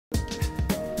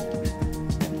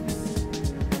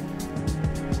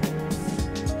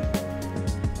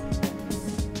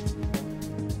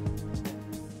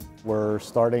We're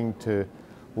starting to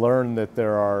learn that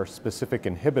there are specific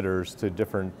inhibitors to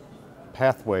different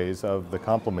pathways of the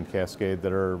complement cascade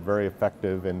that are very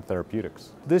effective in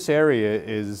therapeutics. This area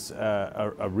is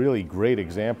a really great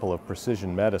example of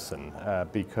precision medicine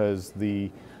because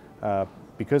the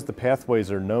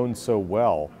pathways are known so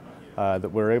well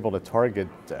that we're able to target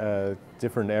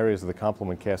different areas of the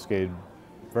complement cascade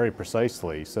very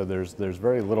precisely. So there's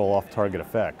very little off-target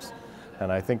effects.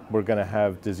 And I think we're going to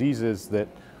have diseases that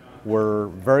were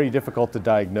very difficult to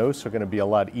diagnose are going to be a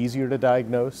lot easier to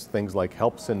diagnose, things like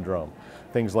HELP syndrome,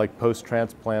 things like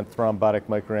post-transplant thrombotic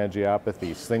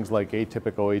microangiopathies, things like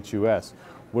atypical HUS.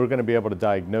 We're going to be able to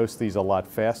diagnose these a lot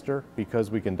faster.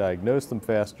 Because we can diagnose them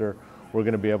faster, we're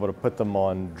going to be able to put them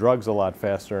on drugs a lot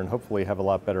faster and hopefully have a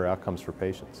lot better outcomes for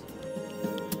patients.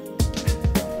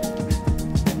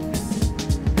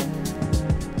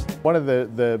 One of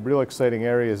the real exciting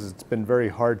areas is it's been very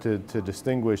hard to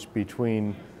distinguish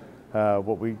between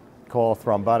what we call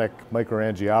thrombotic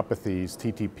microangiopathies,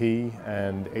 TTP,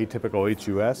 and atypical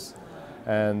HUS.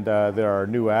 And there are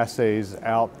new assays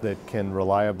out that can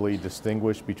reliably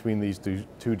distinguish between these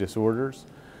two disorders.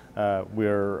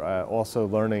 We're also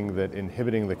learning that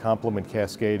inhibiting the complement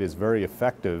cascade is very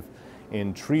effective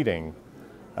in treating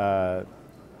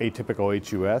atypical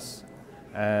HUS,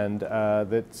 and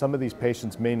that some of these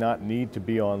patients may not need to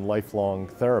be on lifelong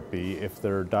therapy if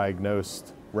they're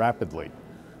diagnosed rapidly.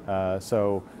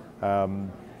 The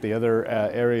other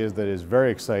areas that is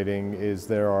very exciting is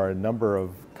there are a number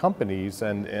of companies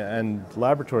and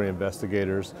laboratory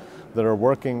investigators that are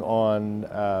working on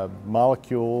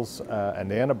molecules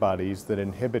and antibodies that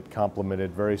inhibit complement at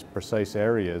very precise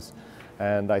areas.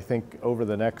 And I think over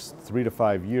the next 3 to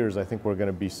 5 years, I think we're going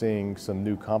to be seeing some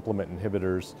new complement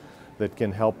inhibitors that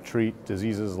can help treat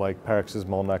diseases like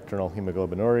paroxysmal nocturnal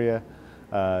hemoglobinuria,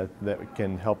 that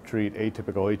can help treat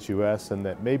atypical HUS, and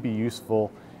that may be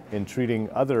useful in treating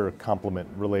other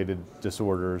complement-related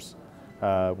disorders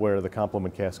where the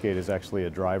complement cascade is actually a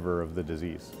driver of the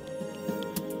disease.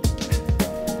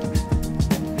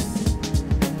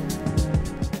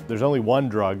 There's only one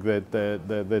drug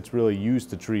that's really used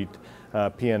to treat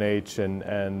PNH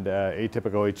and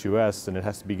atypical HUS, and it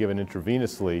has to be given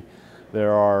intravenously.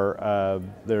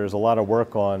 There's a lot of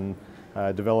work on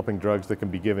developing drugs that can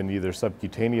be given either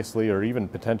subcutaneously or even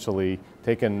potentially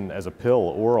taken as a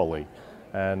pill orally.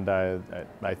 And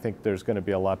I think there's going to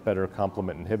be a lot better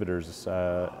complement inhibitors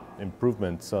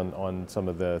improvements on some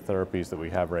of the therapies that we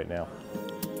have right now.